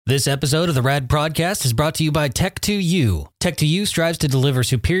This episode of the Rad Podcast is brought to you by Tech2U. Tech2U strives to deliver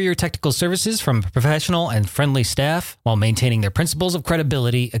superior technical services from a professional and friendly staff while maintaining their principles of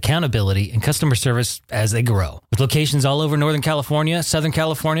credibility, accountability, and customer service as they grow. With locations all over Northern California, Southern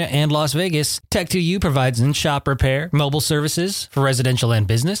California, and Las Vegas, Tech2U provides in-shop repair, mobile services for residential and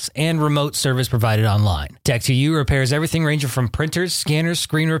business, and remote service provided online. Tech2U repairs everything ranging from printers, scanners,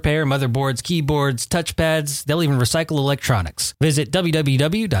 screen repair, motherboards, keyboards, touchpads. They'll even recycle electronics. Visit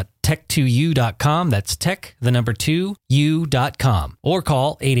www.tech2u.com. That's tech, the number 2, u.com. Or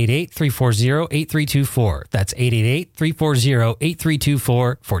call 888-340-8324. That's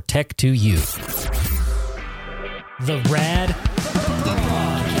 888-340-8324 for Tech2U. The Rad Podcast.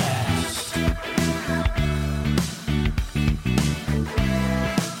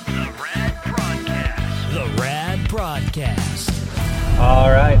 The Rad Broadcast.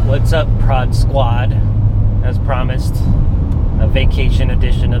 All right, what's up, Prod Squad? As promised, a vacation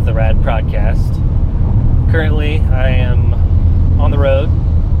edition of the Rad Podcast. Currently, I am on the road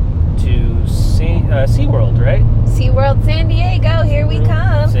to SeaWorld, right? SeaWorld San Diego, here we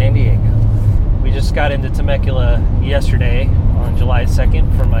come. San Diego. We just got into Temecula yesterday on July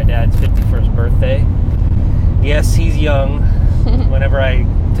 2nd for my dad's 51st birthday. Yes, he's young. Whenever I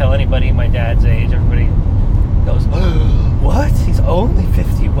tell anybody my dad's age, everybody goes, what? He's only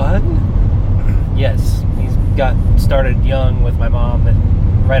 51? Yes, he's got started young with my mom,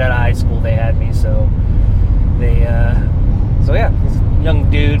 and right out of high school they had me, so yeah, he's a young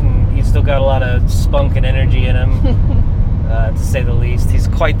dude, and he's still got a lot of spunk and energy in him, to say the least. He's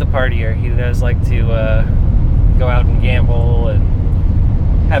quite the partier. He does like to go out and gamble and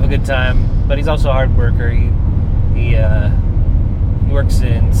have a good time, but he's also a hard worker. He works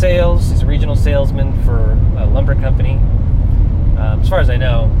in sales. He's a regional salesman for a lumber company. As far as I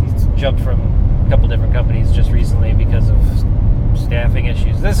know, he's jumped from a couple different companies just recently because of staffing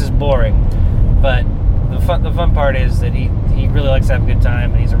issues. This is boring, but the fun part is that he really likes to have a good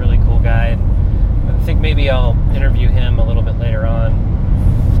time, and he's a really cool guy. And I think maybe I'll interview him a little bit later on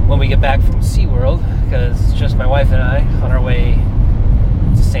when we get back from SeaWorld, because it's just my wife and I on our way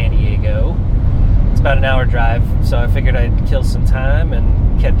to San Diego. It's about an hour drive, so I figured I'd kill some time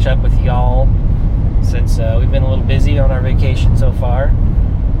and catch up with y'all, since we've been a little busy on our vacation so far.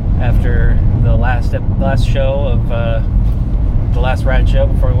 After the last show of the last Rad show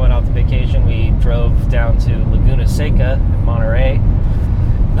before we went off to vacation, we drove down to Laguna Seca in Monterey.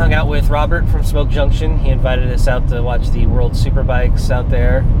 Hung out with Robert from Smoke Junction. He invited us out to watch the World Superbikes out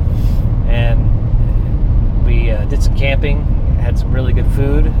there, and we did some camping, had some really good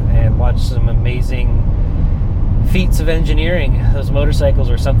food, and watched some amazing feats of engineering. Those motorcycles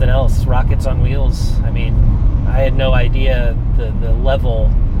are something else. Rockets on wheels. I mean, I had no idea the level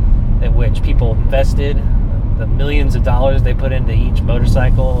at which people invested, the millions of dollars they put into each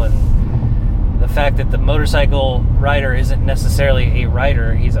motorcycle, and the fact that the motorcycle rider isn't necessarily a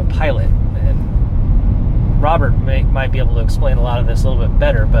rider, he's a pilot. And Robert might be able to explain a lot of this a little bit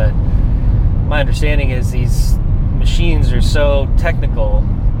better, but my understanding is these machines are so technical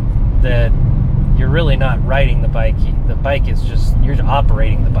that you're really not riding the bike. The bike is just, you're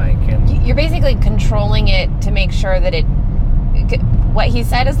operating the bike. And You're basically controlling it to make sure that what he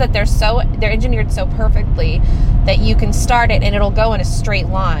said is that they're engineered so perfectly that you can start it and it'll go in a straight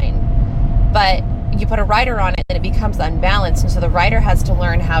line. But you put a rider on it and it becomes unbalanced, and so the rider has to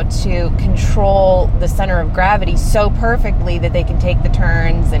learn how to control the center of gravity so perfectly that they can take the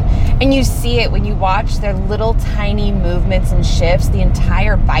turns, and you see it when you watch their little tiny movements and shifts. The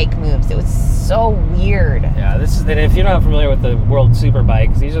entire bike moves. It was so weird. Yeah, if you're not familiar with the World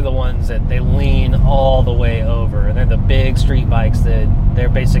Superbikes, these are the ones that they lean all the way over. They're the big street bikes that they're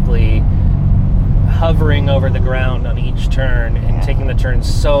basically hovering over the ground on each turn and taking the turns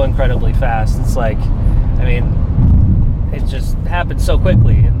so incredibly fast. It's like, I mean, it just happened so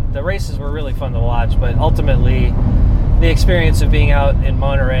quickly, and the races were really fun to watch. But ultimately, the experience of being out in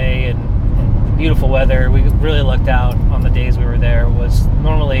Monterey and the beautiful weather, we really lucked out on the days we were there. Was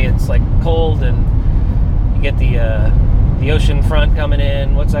normally it's like cold, and you get the ocean front coming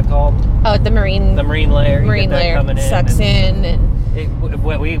in. What's that called? Oh, the marine layer. Marine layer coming in, sucks in, and we were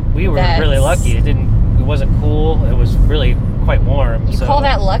really lucky. It wasn't cool. It was really quite warm. You call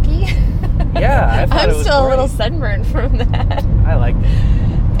that lucky? Yeah, I'm still a little sunburned from that. I liked it.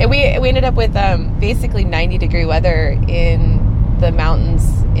 And we ended up with basically 90-degree weather in the mountains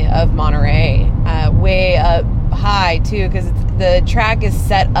of Monterey, way up high too, because the track is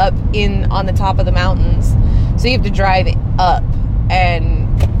set up on the top of the mountains, so you have to drive up, and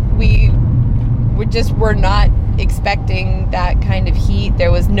we were not expecting that kind of heat.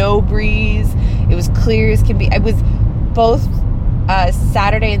 There was no breeze. It was clear as can be. It was both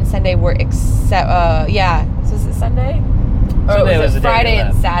Saturday and Sunday were So is it Sunday? Sunday or was the it day Friday we and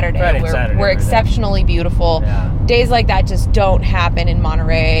left. Saturday? Friday and Saturday were were there. exceptionally beautiful. Yeah. Days like that just don't happen in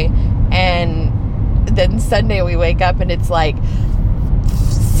Monterey. And then Sunday we wake up and it's like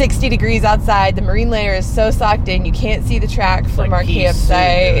 60 degrees outside. The marine layer is so socked in, you can't see the track from like our pea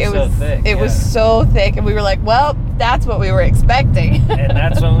campsite. soup. It was so thick, It was yeah. so thick, and we were like, well, that's what we were expecting. And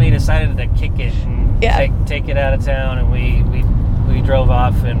that's when we decided to kick it and Yeah. take it out of town, and we drove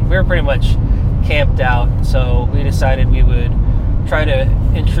off, and we were pretty much camped out. So we decided we would try to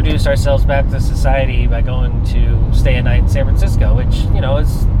introduce ourselves back to society by going to stay a night in San Francisco, which, you know,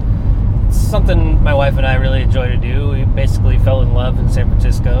 is something my wife and I really enjoy to do. We basically fell in love in San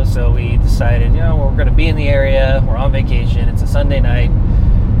Francisco, so we decided, you know, we're going to be in the area. We're on vacation. It's a Sunday night,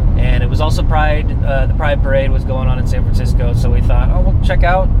 and it was also Pride. The Pride Parade was going on in San Francisco, so we thought, oh, we'll check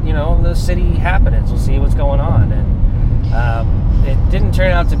out, you know, the city happenings. We'll see what's going on, and it didn't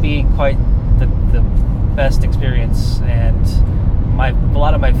turn out to be quite the best experience, and a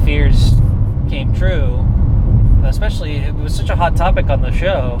lot of my fears came true. Especially, it was such a hot topic on the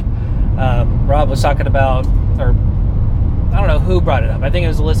show. Rob was talking about, or I don't know who brought it up. I think it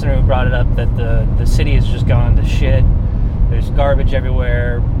was a listener who brought it up, that the city has just gone to shit. There's garbage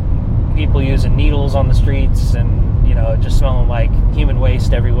everywhere. People using needles on the streets, and, you know, just smelling like human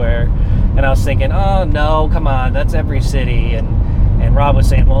waste everywhere. And I was thinking, oh no, come on, that's every city. And Rob was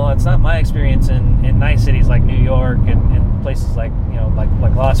saying, well, it's not my experience in nice cities like New York and places like, you know,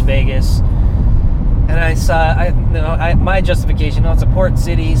 like Las Vegas. And I saw, my justification, it's a port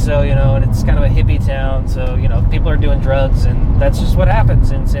city, so, you know, and it's kind of a hippie town, so, you know, people are doing drugs, and that's just what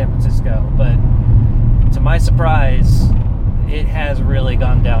happens in San Francisco. But to my surprise, it has really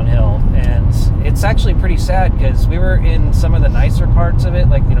gone downhill, and it's actually pretty sad, because we were in some of the nicer parts of it,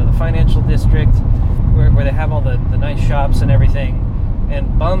 like, you know, the financial district, where they have all the nice shops and everything,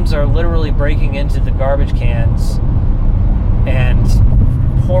 and bums are literally breaking into the garbage cans and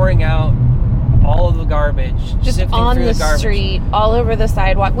pouring out all of the garbage, Just sifting on through the garbage. street, all over the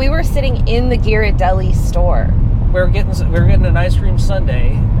sidewalk. We were sitting in the Ghirardelli store. We were getting an ice cream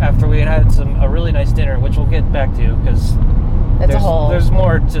sundae after we had a really nice dinner, which we'll get back to, because there's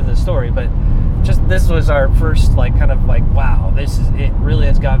more to the story. But just this was our first kind of wow, it really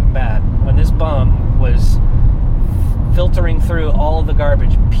has gotten bad. When this bum was filtering through all of the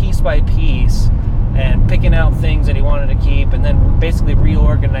garbage piece by piece and picking out things that he wanted to keep, and then basically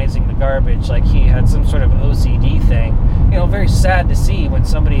reorganizing the garbage like he had some sort of OCD thing. You know, very sad to see when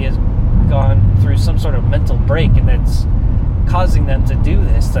somebody has gone through some sort of mental break and it's causing them to do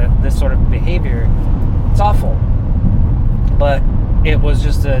this sort of behavior. It's awful. But it was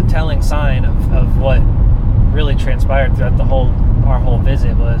just a telling sign of what really transpired throughout our whole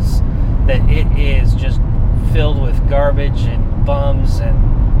visit, was that it is just filled with garbage and bums and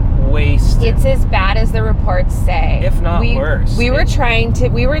waste. It's as bad as the reports say, if not worse. We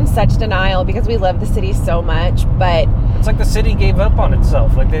were in such denial because we love the city so much, but it's like the city gave up on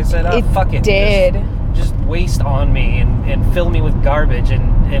itself. Like they said, oh, fuck it. Did. Just waste on me and fill me with garbage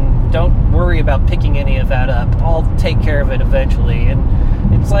and don't worry about picking any of that up. I'll take care of it eventually.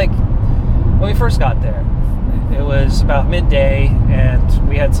 And it's like, when we first got there, it was about midday, and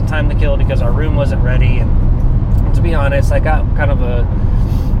we had some time to kill because our room wasn't ready. And to be honest, I got kind of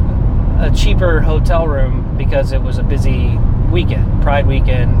a cheaper hotel room because it was a busy weekend, Pride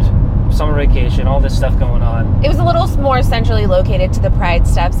weekend, summer vacation, all this stuff going on. It was a little more centrally located to the Pride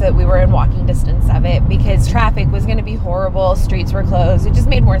steps, that we were in walking distance of it, because traffic was going to be horrible, streets were closed. It just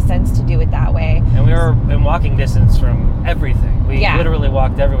made more sense to do it that way. And we were in walking distance from everything. We literally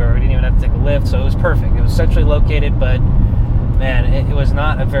walked everywhere. We didn't even have to take a lift, so it was perfect. It was centrally located, but man, it was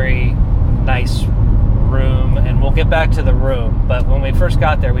not a very nice room, and we'll get back to the room. But when we first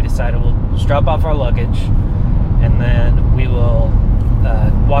got there, we decided we'll just drop off our luggage, and then we will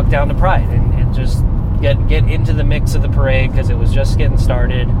walk down to Pride and just get into the mix of the parade, because it was just getting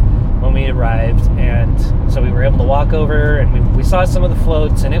started when we arrived. And so we were able to walk over, and we saw some of the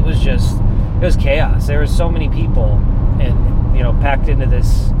floats, and it was chaos. There were so many people, and packed into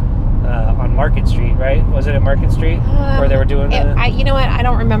this on Market Street, right? Was it at Market Street where they were doing it? You know what? I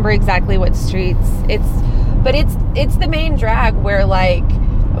don't remember exactly what streets. It's the main drag where I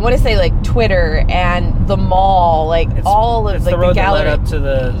want to say Twitter and the mall, all of the road the gallery that led up to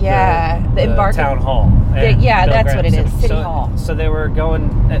the town hall. That's what it is, City Hall. So they were going.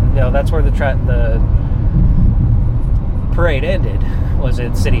 That's where the parade ended. Was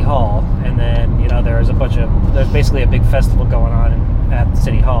at City Hall, and then there's basically a big festival going on at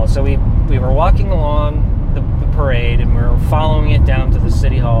City Hall. So we were walking along the parade, and we were following it down to the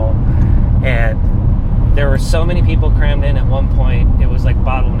City Hall, and there were so many people crammed in at one point, it was like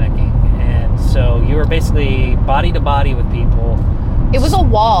bottlenecking. And so you were basically body to body with people. It was a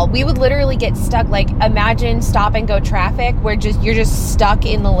wall. We would literally get stuck. Like, imagine stop and go traffic where you're just stuck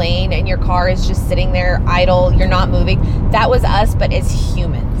in the lane and your car is just sitting there idle. You're not moving. That was us, but as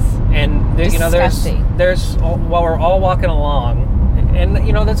humans. And there, there's while we're all walking along, and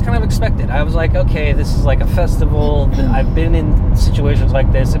that's kind of expected. I was like, okay, this is like a festival. I've been in situations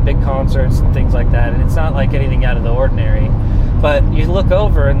like this at big concerts and things like that, and it's not like anything out of the ordinary. But you look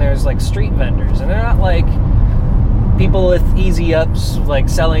over and there's like street vendors, and they're not like people with easy ups like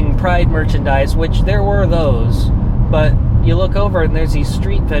selling Pride merchandise, which there were those. But you look over and there's these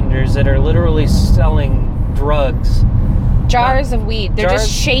street vendors that are literally selling drugs. Jars of weed. They're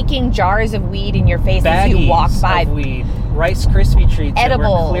just shaking jars of weed in your face as you walk by. Of weed. Rice Krispie treats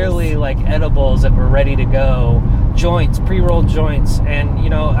edibles. That were clearly like edibles that were ready to go. Joints, pre-rolled joints. And,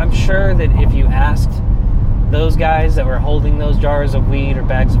 I'm sure that if you asked those guys that were holding those jars of weed or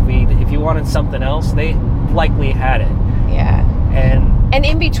bags of weed, if you wanted something else, they likely had it. Yeah. And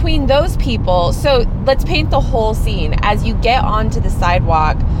in between those people, so let's paint the whole scene. As you get onto the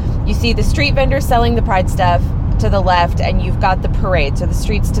sidewalk, you see the street vendors selling the Pride stuff to the left, and you've got the parade, so the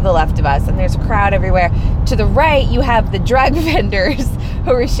streets to the left of us, and there's a crowd everywhere. To the right, you have the drug vendors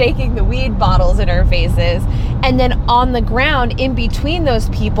who are shaking the weed bottles in our faces, and then on the ground in between those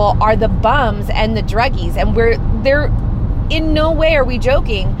people are the bums and the druggies, and they're in no way are we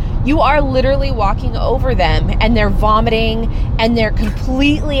joking. You are literally walking over them, and they're vomiting, and they're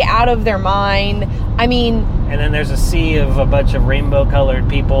completely out of their mind. I mean... And then there's a sea of a bunch of rainbow-colored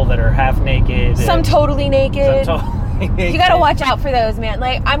people that are half naked. Some totally naked. You gotta watch out for those, man.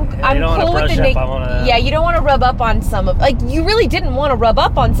 Like, I'm cool with the naked. Yeah, you don't want to rub up on some of... Like, you really didn't want to rub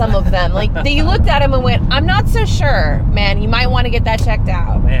up on some of them. Like, you looked at them and went, I'm not so sure, man. You might want to get that checked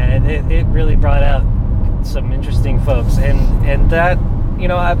out. Man, it really brought out some interesting folks. And that...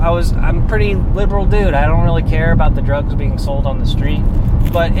 I'm a pretty liberal dude. I don't really care about the drugs being sold on the street,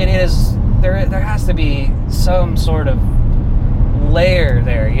 but it is there has to be some sort of layer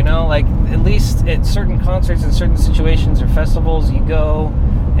there, like at least at certain concerts and certain situations or festivals you go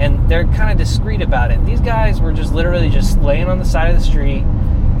and they're kind of discreet about it. These guys were just literally just laying on the side of the street,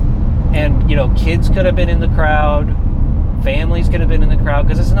 and kids could have been in the crowd, families could have been in the crowd,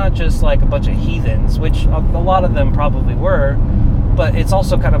 because it's not just like a bunch of heathens, which a lot of them probably were. But it's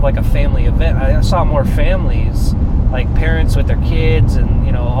also kind of like a family event. I saw more families, like parents with their kids,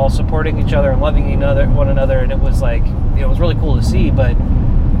 and all supporting each other and loving one another, and it was like it was really cool to see. But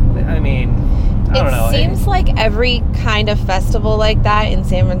I mean, I don't know. It seems like every kind of festival like that in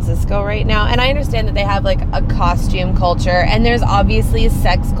San Francisco right now, and I understand that they have like a costume culture, and there's obviously a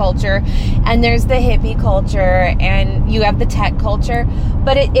sex culture, and there's the hippie culture, and you have the tech culture,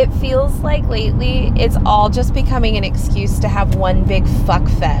 but it feels like lately it's all just becoming an excuse to have one big fuck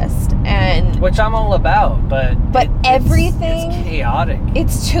fest, and which I'm all about, but everything it's chaotic.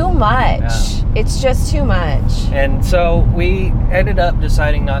 It's too much. Yeah. It's just too much. And so we ended up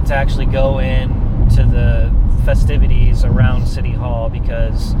deciding not to actually go in to the festivities around City Hall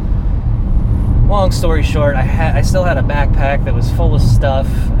because, long story short, I still had a backpack that was full of stuff,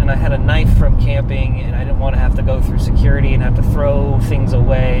 and I had a knife from camping, and I didn't want to have to go through security and have to throw things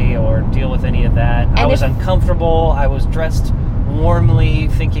away or deal with any of that. I was uncomfortable. I was dressed warmly,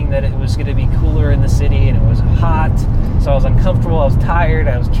 thinking that it was going to be cooler in the city, and it was hot, so I was uncomfortable. I was tired.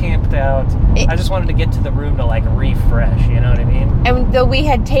 I was camped out. I just wanted to get to the room to like refresh, you know what I mean? And though we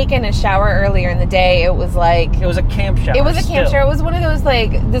had taken a shower earlier in the day, it was a camp shower. It was a camp shower. It was one of those,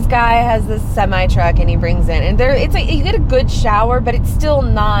 like, this guy has this semi truck and he brings in, and it's like you get a good shower, but it's still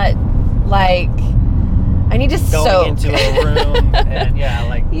not like I need to soak. Going into a room, and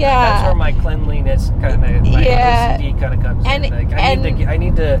that's where my cleanliness kind of, my OCD kind of comes in. Like, I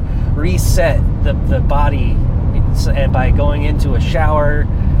need to reset the body, and by going into a shower,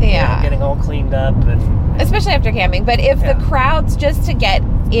 getting all cleaned up, and especially after camping. But if the crowds just to get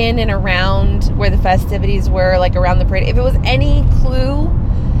in and around where the festivities were, like around the parade, if it was any clue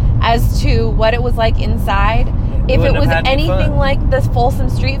as to what it was like inside, if it was anything like the Folsom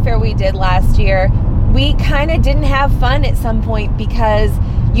Street Fair we did last year, we kind of didn't have fun at some point because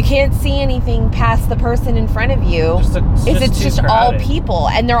you can't see anything past the person in front of you. It's just all people,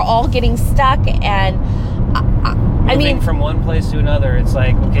 and they're all getting stuck. And I mean, from one place to another, it's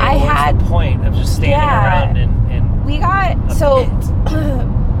like, okay, what's the point of just standing around and we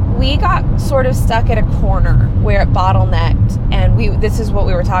got sort of stuck at a corner where it bottlenecked, and this is what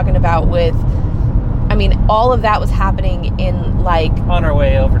we were talking about with. I mean, all of that was happening in like on our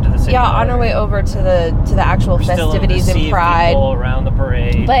way over to the city. Yeah, on our way over to the actual festivities in Pride. People around the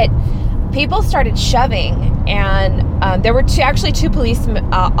parade. But people started shoving, and there were two police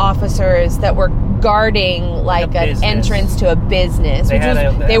officers that were guarding like an entrance to a business.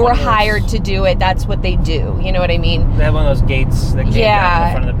 They were hired to do it. That's what they do. You know what I mean? They have one of those gates that came down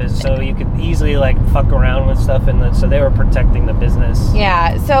in front of the business, so you could easily like fuck around with stuff, so they were protecting the business.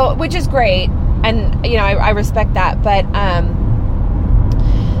 Yeah, so which is great, and you know I respect that. But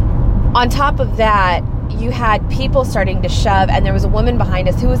on top of that, you had people starting to shove, and there was a woman behind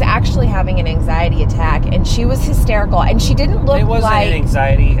us who was actually having an anxiety attack, and she was hysterical, and she didn't look like... It wasn't an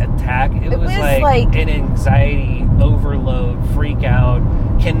anxiety attack. It was like an anxiety overload, freak out,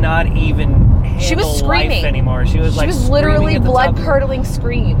 cannot even she was handle screaming life anymore. She was literally blood-curdling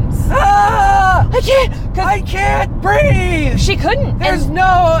screams. Ah! I can't breathe! She couldn't. There's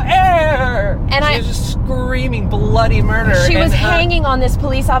no air! And she was just screaming bloody murder. She was hanging on this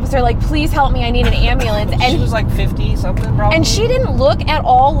police officer like, please help me, I need an ambulance. And she was like 50-something probably. And she didn't look at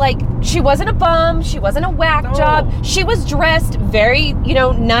all like, she wasn't a bum, she wasn't a whack job. She was dressed very,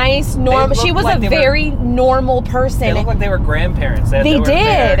 nice, normal. She was a very normal person. They looked like they were grandparents. They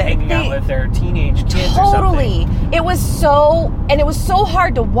did. Hanging out with their teenage kids or something. It was so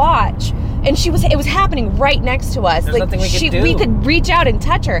hard to watch. And it was happening right next to us. There's nothing we could do. We could reach out and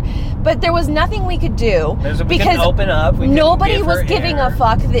touch her, but there was nothing we could do because open up. Nobody was giving a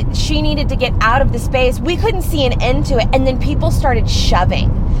fuck that she needed to get out of the space. We couldn't see an end to it, and then people started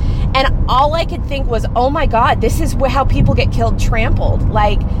shoving. And all I could think was, oh my God, this is how people get killed, trampled.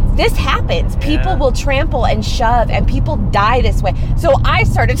 Like, this happens. People will trample and shove, and people die this way. So I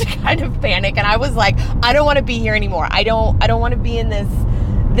started to kind of panic, and I was like, I don't want to be here anymore. I don't want to be in this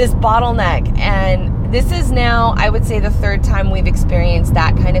bottleneck. And this is now, I would say, the third time we've experienced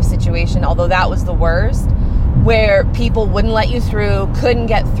that kind of situation, although that was the worst, where people wouldn't let you through, couldn't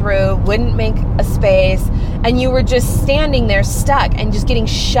get through, wouldn't make a space, and you were just standing there stuck and just getting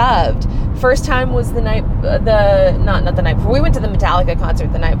shoved. First time was the night, not the night before. We went to the Metallica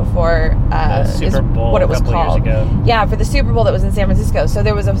concert the night before. The Super Bowl, what it was called. Years ago. Yeah, for the Super Bowl that was in San Francisco. So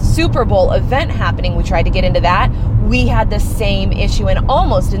there was a Super Bowl event happening. We tried to get into that. We had the same issue and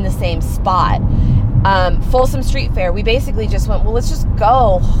almost in the same spot. Folsom Street Fair, we basically just went, well, let's just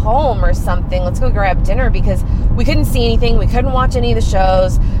go home or something. Let's go grab dinner, because we couldn't see anything. We couldn't watch any of the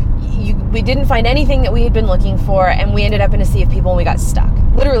shows. We didn't find anything that we had been looking for, and we ended up in a sea of people, and we got stuck.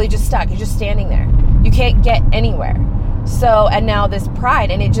 Literally just stuck. You're just standing there. You can't get anywhere. So, and now this pride,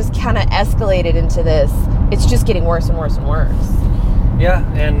 and it just kind of escalated into this. It's just getting worse and worse and worse. Yeah,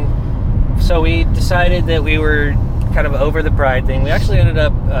 and so we decided that we were kind of over the pride thing. We actually ended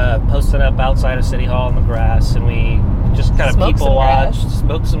up posting up outside of City Hall in the grass, and we just kind of people watched,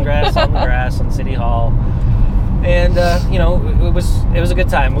 smoked some grass on the grass on City Hall. And it was a good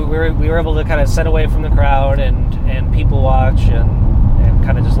time. We were able to kind of set away from the crowd and people watch and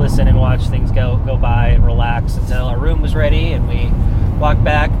kind of just listen and watch things go by and relax until our room was ready, and we walked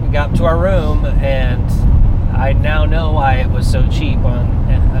back. We got to our room, and I now know why it was so cheap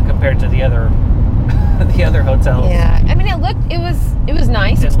compared to the other hotels. Yeah, I mean it was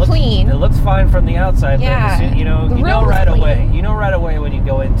nice. It was clean. It looked fine from the outside. Yeah, but you know right away. You know right away when you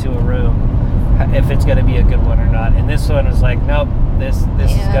go into a room if it's going to be a good one or not. And this one was like, nope, this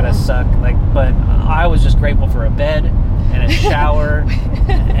is going to suck. But I was just grateful for a bed and a shower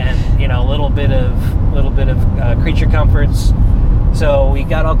and a little bit of creature comforts. So we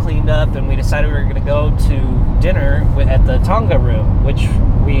got all cleaned up, and we decided we were going to go to dinner at the Tonga Room, which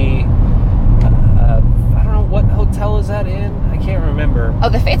we I don't know, what hotel is that in? I can't remember. Oh,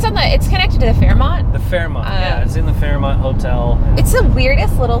 it's connected to the Fairmont. The Fairmont, yeah, it's in the Fairmont Hotel. It's the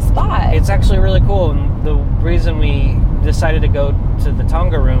weirdest little spot. It's actually really cool, and the reason we decided to go to the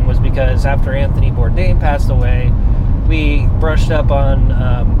Tonga Room was because after Anthony Bourdain passed away, we brushed up on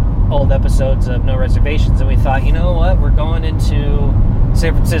old episodes of No Reservations, and we thought, you know what, we're going into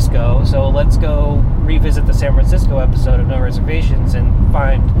San Francisco, so let's go revisit the San Francisco episode of No Reservations and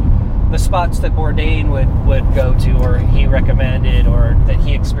find the spots that Bourdain would go to, or he recommended, or that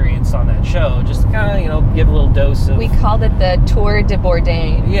he experienced on that show, just to kind of give a little dose of... We called it the Tour de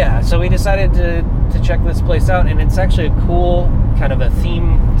Bourdain. Yeah, so we decided to check this place out, and it's actually a cool kind of a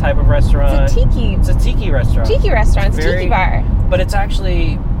theme type of restaurant. It's a tiki restaurant. It's a tiki bar. But it's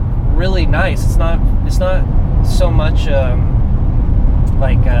actually really nice. It's not so much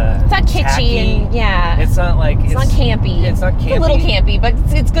it's not kitschy tacky. And yeah. It's not like it's not campy. It's not campy. It's a little campy, but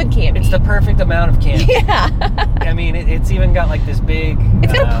it's good campy. It's the perfect amount of campy. Yeah. I mean, it's even got like this big.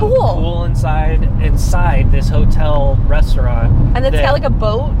 It's got a pool inside this hotel restaurant, and it's got like a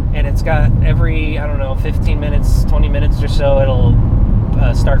boat. And it's got every 15 minutes, 20 minutes or so, it'll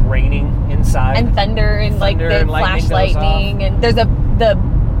start raining inside and thunder and like the flash lightning, and there's the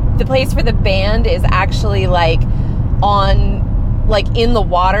the place for the band is actually like in the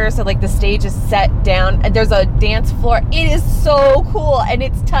water, so like the stage is set down and there's a dance floor. It is so cool, and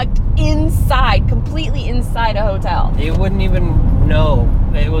it's tucked inside, completely inside a hotel. You wouldn't even know.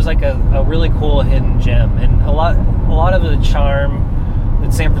 It was like a really cool hidden gem, and a lot of the charm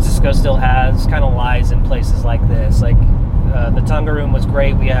that San Francisco still has kind of lies in places like this. Like the Tonga Room was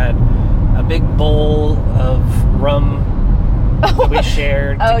great. We had a big bowl of rum that we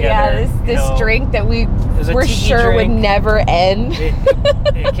shared together. Yeah, this drink that we were sure would never end.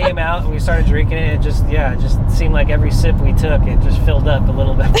 It came out and we started drinking it. It just seemed like every sip we took, it just filled up a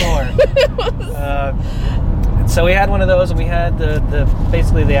little bit more. So we had one of those, and we had the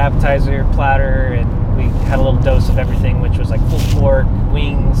basically the appetizer platter, and we had a little dose of everything, which was like pulled pork,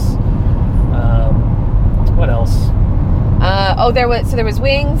 wings. What else? There was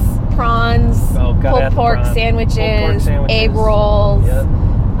wings, prawns, pulled pork sandwiches, egg rolls.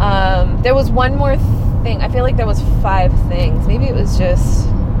 Yep. There was one more thing. I feel like there was 5 things. Maybe it was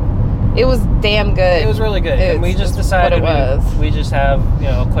damn good. It was really good. And we just decided we just have,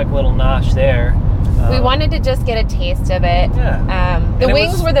 a quick little nosh there. We wanted to just get a taste of it. Yeah. The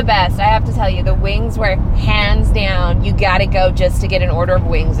wings were the best, I have to tell you. The wings were hands down. You got to go just to get an order of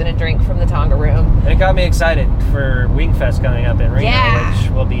wings and a drink from the Tonga Room. And it got me excited for Wing Fest coming up in Reno,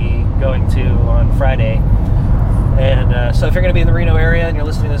 which we'll be going to on Friday. And so if you're going to be in the Reno area and you're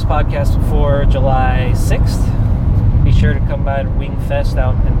listening to this podcast before July 6th, be sure to come by to Wing Fest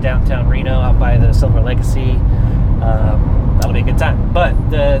out in downtown Reno, out by the Silver Legacy. That'll be a good time. But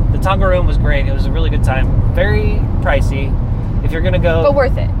the Tonga Room was great. It was a really good time. Very pricey. If you're gonna go, but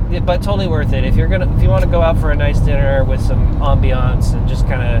worth it. Yeah, but totally worth it. If you want to go out for a nice dinner with some ambiance and just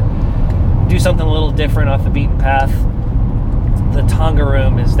kind of do something a little different off the beaten path, the Tonga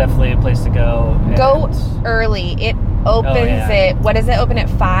Room is definitely a place to go. Go early. It opens what does it open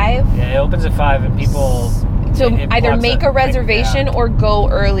at 5? Yeah, it opens at 5, and people. So either make a reservation or go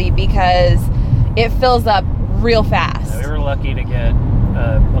early, because it fills up real fast. Yeah, we were lucky to get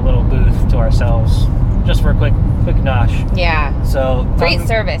a little booth to ourselves just for a quick nosh. Yeah. So great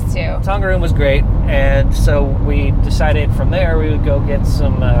service too. Tonga Room was great, and so we decided from there we would go get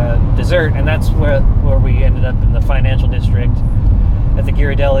some dessert, and that's where we ended up in the financial district at the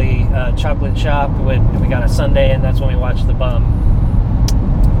Ghirardelli chocolate shop. When we got a sundae, and that's when we watched the bum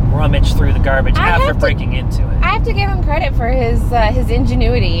rummage through the garbage after breaking into it. I have to give him credit for his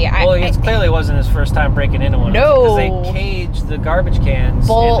ingenuity. It clearly wasn't his first time breaking into one. No, because they caged the garbage cans,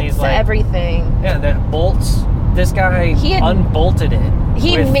 bolts, in these, everything. Yeah, the bolts. This guy unbolted it.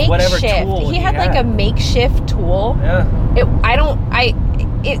 He with whatever tool he had like a makeshift tool. Yeah.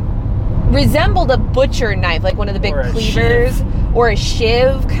 It resembled a butcher knife, like one of the big cleavers or a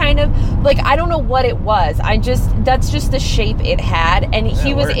shiv kind of. Like, I don't know what it was. That's just the shape it had, and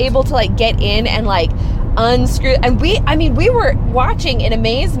he was able to like get in and like unscrew. And we were watching in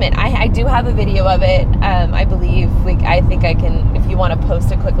amazement. I do have a video of it. I believe I think I can, if you want to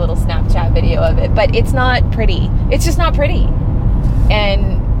post a quick little Snapchat video of it. But it's not pretty. It's just not pretty.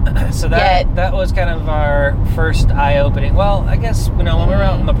 And so that was kind of our first eye-opening. Well, I guess when we were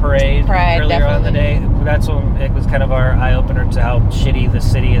out in the parade earlier on in the day, that's when it was kind of our eye-opener to how shitty the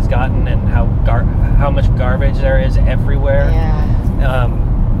city has gotten and how much garbage there is everywhere. Yeah.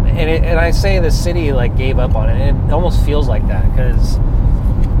 And I say the city like gave up on it. It almost feels like that, because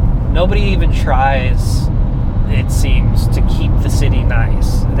nobody even tries, it seems, to keep the city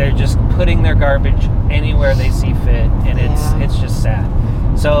nice. They're just putting their garbage anywhere they see fit, and it's just sad.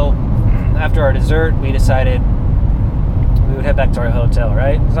 So after our dessert, we decided we would head back to our hotel,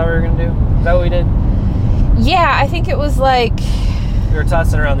 right? Is that what we were going to do? Is that what we did? Yeah, I think it was like... We were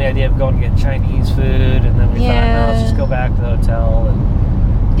tossing around the idea of going to get Chinese food, and then we thought, no, let's just go back to the hotel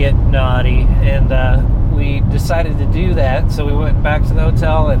and get naughty. And we decided to do that, so we went back to the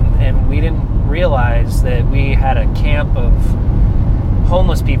hotel, and we didn't realize that we had a camp of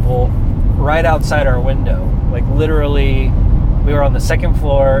homeless people right outside our window. Like, literally... We were on the second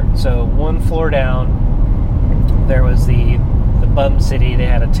floor, so one floor down, there was the bum city. They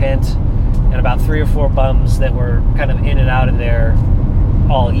had a tent and about 3 or 4 bums that were kind of in and out of there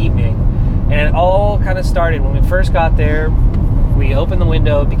all evening. And it all kind of started when we first got there. We opened the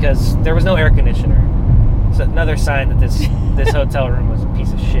window because there was no air conditioner. So another sign that this hotel room was a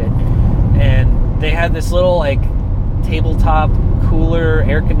piece of shit. And they had this little like tabletop cooler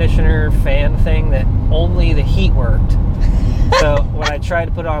air conditioner fan thing that only the heat worked. So when I tried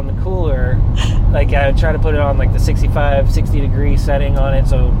to put it on the cooler, like I would try to put it on like the 65, 60 degree setting on it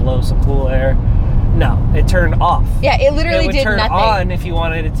so it would blow some cool air. No, it turned off. Yeah, it literally did nothing. It would turn on if you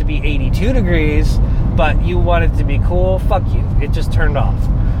wanted it to be 82 degrees, but you wanted it to be cool, fuck you. It just turned off.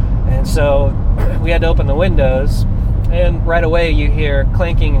 And so we had to open the windows, and right away you hear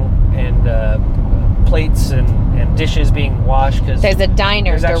clanking and plates and dishes being washed. Cause there's a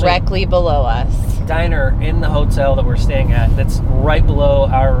diner directly below us. Diner in the hotel that we're staying at that's right below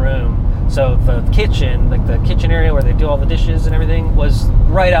our room. So the kitchen, like the kitchen area where they do all the dishes and everything, was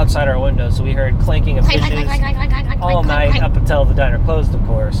right outside our window. So we heard clanking of dishes all night up until the diner closed, of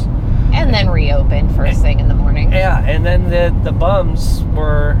course. And then reopened first thing in the morning. Yeah, and then the bums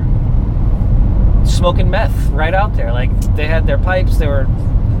were smoking meth right out there. Like, they had their pipes. They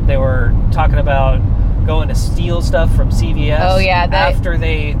were talking about going to steal stuff from CVS. Oh yeah, after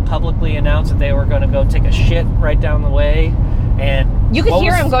they publicly announced that they were going to go take a shit right down the way. And you could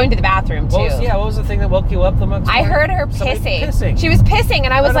hear him going to the bathroom too. What was the thing that woke you up the most? I heard her pissing. She was pissing,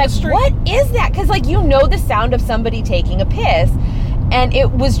 and I was like, "What is that?" Because like the sound of somebody taking a piss, and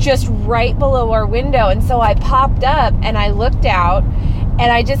it was just right below our window. And so I popped up and I looked out,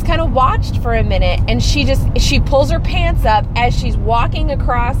 and I just kind of watched for a minute. And she pulls her pants up as she's walking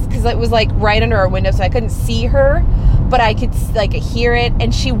across, because it was like right under our window, so I couldn't see her, but I could like hear it.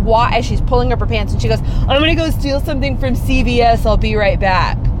 And as she's pulling up her pants, and she goes, "I'm gonna go steal something from CVS. I'll be right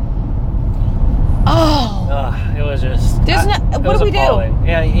back." Oh, it was just. What do we do?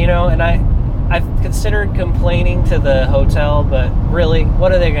 Yeah, and I've considered complaining to the hotel, but really,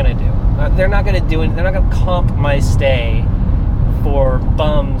 what are they gonna do? They're not gonna do it. They're not gonna comp my stay for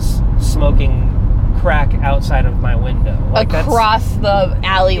bums smoking crack outside of my window, like across the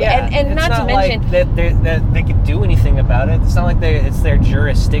alleyway. Yeah, and not to mention that they could do anything about it. It's not like it's their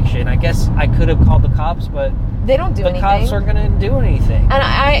jurisdiction. I guess I could have called the cops, but they don't do anything. The cops aren't going to do anything. And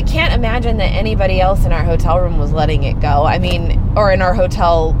I can't imagine that anybody else in our hotel room was letting it go. I mean, or in our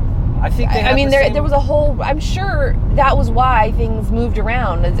hotel. I think there was a whole. I'm sure that was why things moved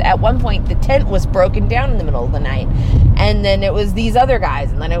around. At one point, the tent was broken down in the middle of the night, and then it was these other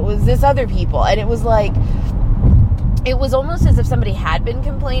guys, and then it was this other people, and it was like, it was almost as if somebody had been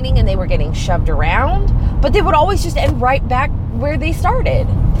complaining and they were getting shoved around, but they would always just end right back where they started.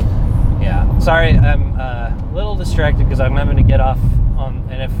 Yeah, sorry, I'm a little distracted because I'm having to get off on,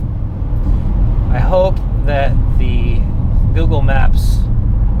 and if I hope that the Google Maps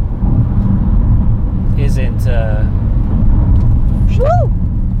isn't woo!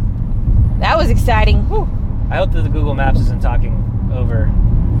 That was exciting. Woo. I hope that the Google Maps isn't talking over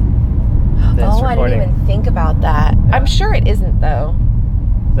this recording. I didn't even think about that. Yeah. I'm sure it isn't though.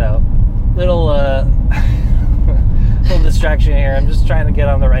 So, little distraction here. I'm just trying to get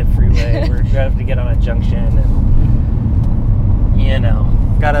on the right freeway. We're gonna have to get on a junction, and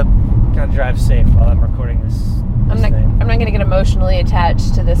gotta drive safe while I'm recording this. I'm not going to get emotionally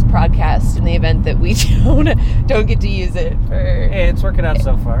attached to this podcast in the event that we don't get to use it for. Hey, it's working out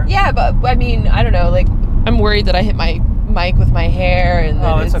so far. Yeah, but I mean, I don't know. Like, I'm worried that I hit my mic with my hair, and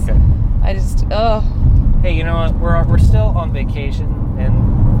then it's okay. I just Hey, you know what? We're still on vacation,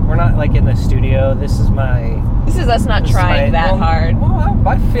 and we're not like in the studio. This is us not trying that hard. Well,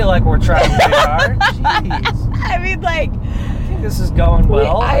 I feel like we're trying pretty hard. Jeez. I mean, like. This is going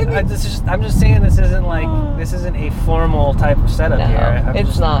well. I'm just saying this isn't a formal type of setup here.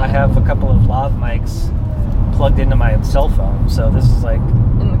 It's not. I have a couple of lav mics plugged into my cell phone, so this is like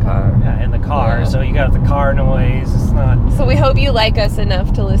in the car. Yeah, in the car. Yeah. So you got the car noise. It's not. So we hope you like us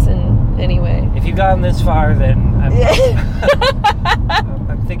enough to listen anyway. If you've gotten this far, then I'm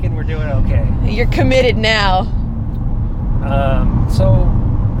thinking we're doing okay. You're committed now.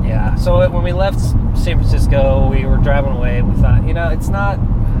 So when we left San Francisco, we were driving away. We thought,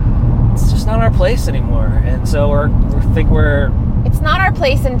 it's just not our place anymore. And so it's not our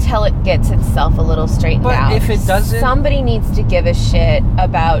place until it gets itself a little straightened out. But if it doesn't, somebody needs to give a shit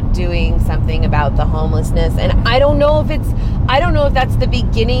about doing something about the homelessness. And I don't know if that's the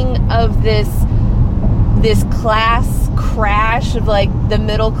beginning of this class crash of like the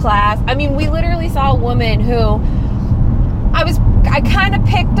middle class. I mean, we literally saw a woman who I kind of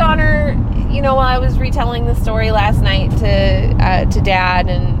picked on her, while I was retelling the story last night to Dad,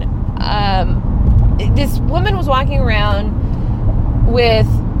 and this woman was walking around with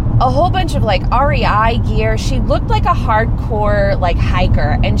a whole bunch of like REI gear. She looked like a hardcore like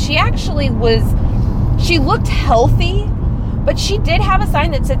hiker, and she looked healthy, but she did have a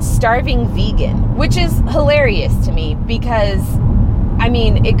sign that said "Starving Vegan," which is hilarious to me because, I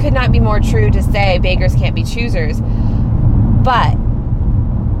mean, it could not be more true to say beggars can't be choosers. But,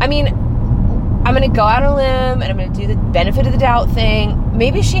 I mean, I'm going to go out on a limb and I'm going to do the benefit of the doubt thing.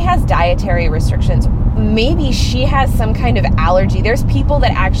 Maybe she has dietary restrictions. Maybe she has some kind of allergy. There's people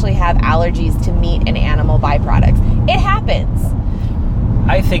that actually have allergies to meat and animal byproducts. It happens.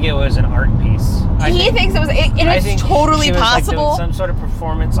 I think it was an art piece. He thinks it was, and it's totally she was, possible. Like, doing some sort of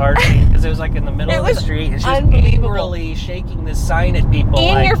performance art because it was like in the middle of the street. It's just angrily shaking this sign at people.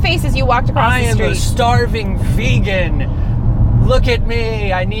 In your face as you walked across the street. I am a starving vegan. Look at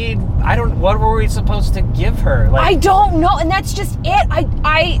me. What were we supposed to give her? Like, I don't know, and that's just it.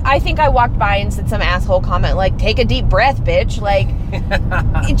 I think I walked by and said some asshole comment like, take a deep breath, bitch. Like,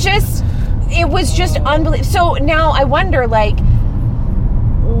 it was just unbelievable. So now I wonder, like,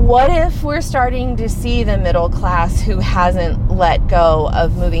 what if we're starting to see the middle class who hasn't let go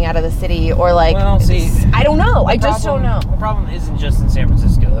of moving out of the city, or like, well, see, I don't know. I just don't know. The problem isn't just in San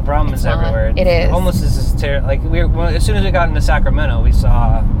Francisco. The problem is everywhere. It is. Homelessness is like as soon as we got into Sacramento, we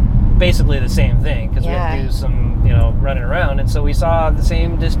saw basically the same thing because we had to do some, running around, and so we saw the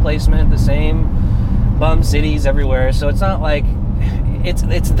same displacement, the same bum cities everywhere. So it's not like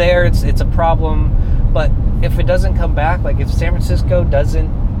it's there. It's a problem, but if it doesn't come back, like if San Francisco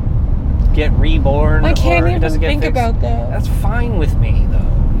doesn't get reborn, I can't even doesn't get think fixed, about that. That's fine with me,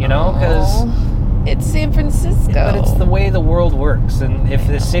 though. Because it's San Francisco. But it's the way the world works, and if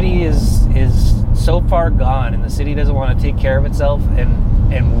the city is so far gone, and the city doesn't want to take care of itself, and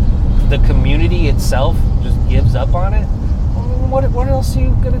the community itself just gives up on it, what else are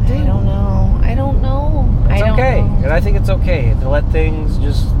you gonna do? I don't know. It's okay, and I think it's okay to let things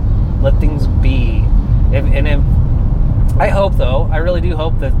be. I hope, though, I really do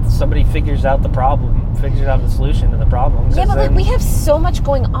hope that somebody figures out the solution to the problem. Yeah, but like we have so much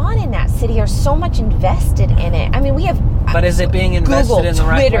going on in that city, or so much invested in it. I mean, we have. But is it being invested Google, in the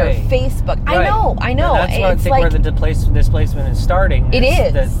right Twitter, way? Facebook. Right. I know. And that's what I think where the displacement is starting. It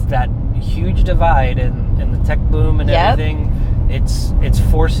is. That huge divide in the tech boom and everything. It's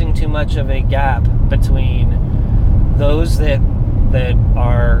forcing too much of a gap between those that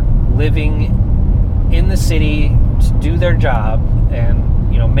are living in the city to do their job and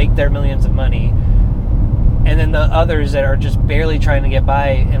make their millions of money, and then the others that are just barely trying to get by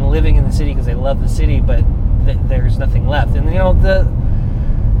and living in the city because they love the city, but there's nothing left. And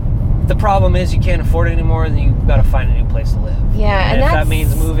the problem is you can't afford it anymore, and you've got to find a new place to live. Yeah, and if that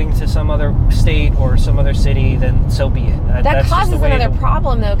means moving to some other state or some other city, then so be it. That causes another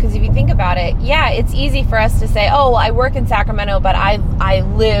problem, though, because if you think about it, it's easy for us to say, oh, well, I work in Sacramento, but I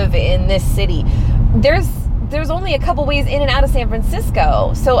live in this city. There's only a couple ways in and out of San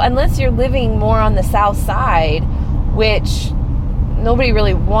Francisco. So unless you're living more on the south side, which nobody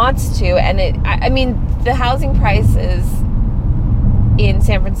really wants to, and the housing prices in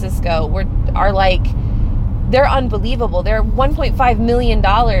San Francisco are like, they're unbelievable. They're $1.5 million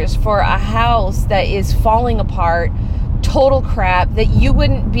for a house that is falling apart, total crap, that you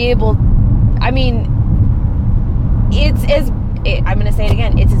wouldn't be able. I'm going to say it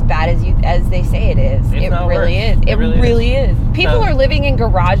again. It's as bad as they say it is. It really is. It really is. People are living in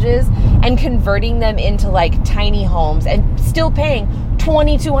garages and converting them into like tiny homes and still paying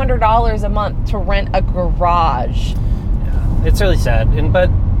 $2,200 a month to rent a garage. Yeah, it's really sad.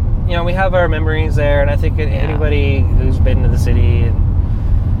 But we have our memories there, and I think anybody who's been to the city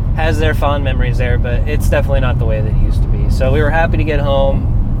and has their fond memories there, but it's definitely not the way that it used to be. So we were happy to get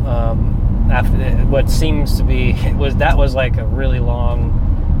home. After what seems to be that was like a really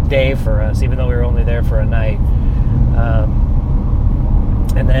long day for us, even though we were only there for a night.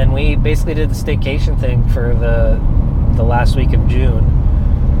 And then we basically did the staycation thing for the last week of June,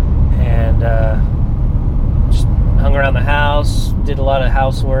 and just hung around the house, did a lot of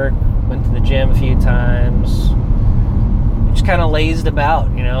housework, went to the gym a few times, just kind of lazed about,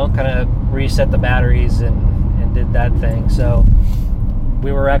 kind of reset the batteries and did that thing. So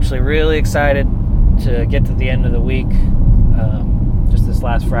we were actually really excited to get to the end of the week, just this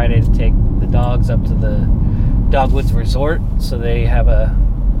last Friday, to take the dogs up to the Dogwoods Resort, so they have a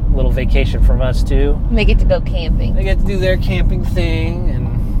little vacation from us too. They get to go camping. They get to do their camping thing,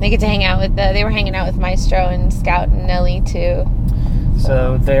 and they get to hang out with they were hanging out with Maestro and Scout and Nellie too.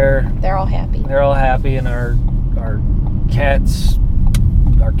 So they're all happy. They're all happy, and our cats,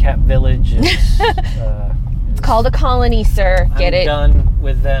 our cat village is. It's called a colony, sir. Get it? I'm done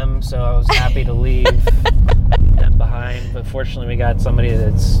with them, so I was happy to leave them behind. But fortunately, we got somebody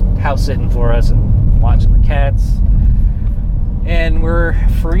that's house sitting for us and watching the cats. And we're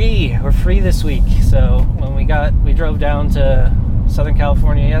free. We're free this week. So when we drove down to Southern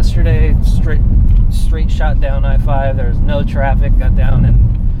California yesterday, straight shot down I-5. There was no traffic. Got down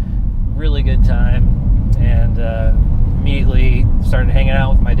in really good time, and immediately started hanging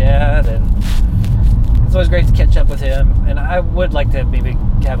out with my dad, and it's always great to catch up with him, and I would like to maybe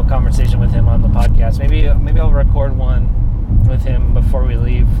have a conversation with him on the podcast. Maybe I'll record one with him before we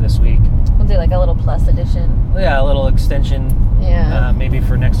leave this week. We'll do like a little plus edition. Yeah, a little extension. Yeah. Maybe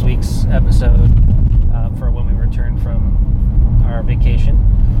for next week's episode, for when we return from our vacation.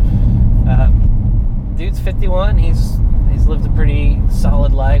 Dude's 51. He's lived a pretty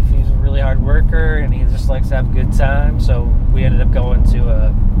solid life. He's a really hard worker, and he just likes to have a good time. So we ended up going to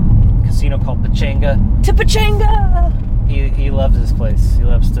a casino called Pechanga. To Pechanga! He loves this place. He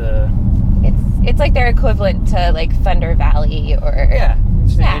loves to... It's like their equivalent to like Thunder Valley or... Yeah,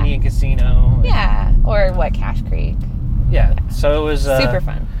 it's an Indian casino. Yeah, or what, Cache Creek. Yeah, so it was... super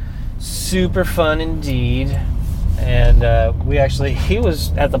fun. Super fun indeed. And he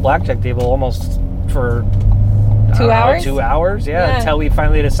was at the blackjack table almost for 2 hours? 2 hours, yeah, until we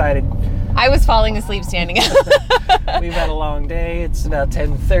finally decided. I was falling asleep standing up. We've had a long day. It's about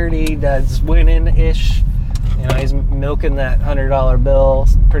 10:30. Dad's winning-ish. You know, he's milking that $100 bill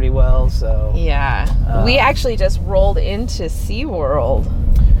pretty well, so. Yeah. We actually just rolled into SeaWorld.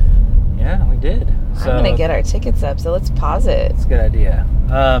 Yeah, we did. So I'm going to get our tickets up, so let's pause it. It's a good idea.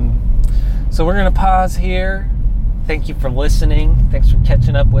 So we're going to pause here. Thank you for listening. Thanks for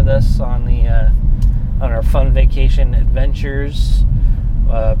catching up with us on our fun vacation adventures.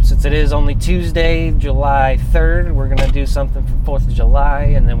 Since it is only Tuesday, July 3rd, we're going to do something for 4th of July,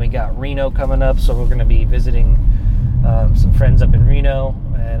 and then we got Reno coming up, so we're going to be visiting some friends up in Reno,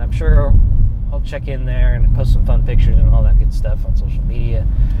 and I'm sure I'll check in there and post some fun pictures and all that good stuff on social media.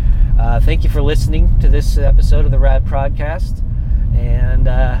 Thank you for listening to this episode of the Rad Podcast, and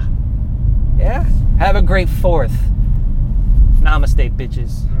have a great 4th. Namaste,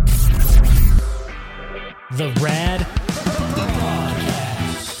 bitches. The Rad